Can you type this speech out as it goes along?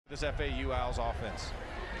This FAU Owls offense.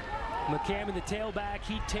 McCammon, the tailback,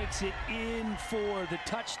 he takes it in for the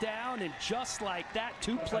touchdown, and just like that,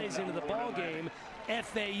 2 plays into the ball game,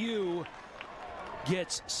 FAU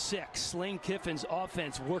gets 6. Lane Kiffin's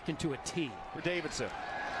offense working to a T. For Davidson.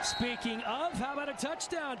 Speaking of, how about a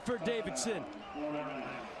touchdown for Davidson?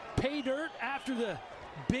 Pay dirt after the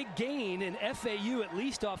big gain, and FAU, at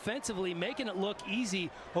least offensively, making it look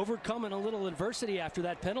easy, overcoming a little adversity after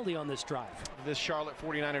that penalty on this drive. This Charlotte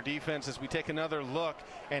 49er defense, as we take another look,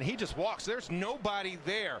 and he just walks. There's nobody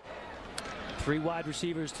there. 3 wide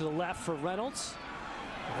receivers to the left for Reynolds.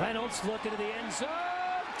 Reynolds looking to the end zone.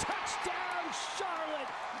 Touchdown, Charlotte!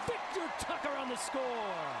 Victor Tucker on the score.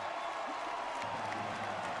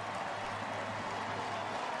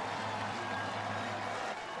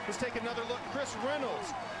 Let's take another look. Chris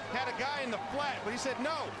Reynolds had a guy in the flat, but he said,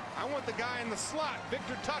 no, I want the guy in the slot.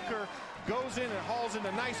 Victor Tucker goes in and hauls in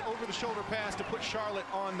a nice over-the-shoulder pass to put Charlotte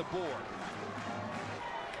on the board.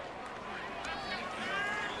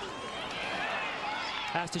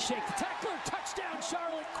 Has to shake the tackler. Touchdown,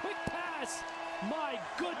 Charlotte. Quick pass. My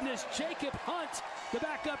goodness, Jacob Hunt, the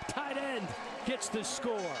backup tight end, gets the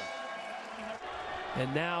score.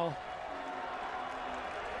 And now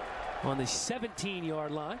on the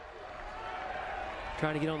 17-yard line,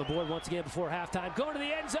 trying to get on the board once again before halftime. Going to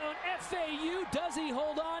the end zone. FAU, does he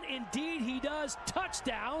hold on? Indeed he does.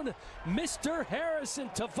 Touchdown, Mr. Harrison.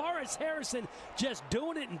 Tavares Harrison just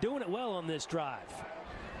doing it and doing it well on this drive.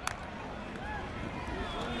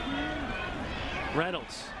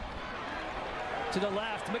 Reynolds to the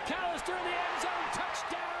left. McAllister in the end zone.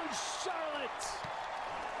 Touchdown, Charlotte.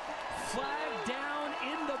 Flag down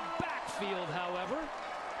in the backfield, however.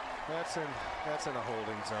 That's in a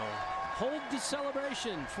holding zone. Hold the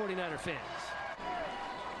celebration, 49er fans.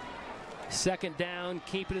 2nd down,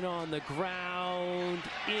 keeping it on the ground.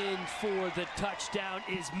 In for the touchdown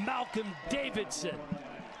is Malcolm Davidson.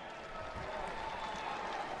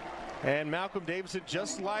 And Malcolm Davidson,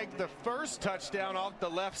 just like the first touchdown off the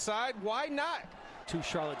left side, why not? 2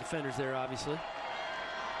 Charlotte defenders there, obviously.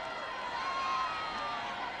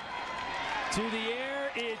 To the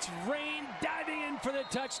air, it's Rain diving in for the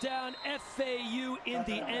touchdown. FAU in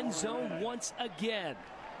the end zone once again.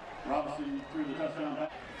 Robinson threw the touchdown.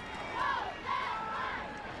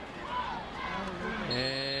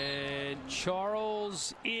 And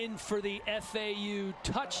Charles in for the FAU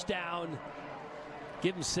touchdown.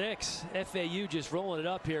 Give him 6. FAU just rolling it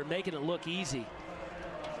up here, making it look easy.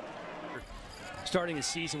 Starting the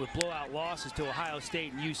season with blowout losses to Ohio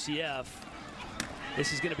State and UCF.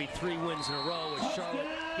 This is going to be 3 wins in a row as Charlotte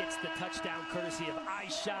gets the touchdown courtesy of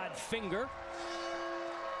Ishad Finger.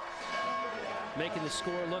 Making the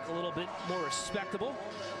score look a little bit more respectable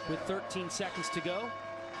with 13 seconds to go.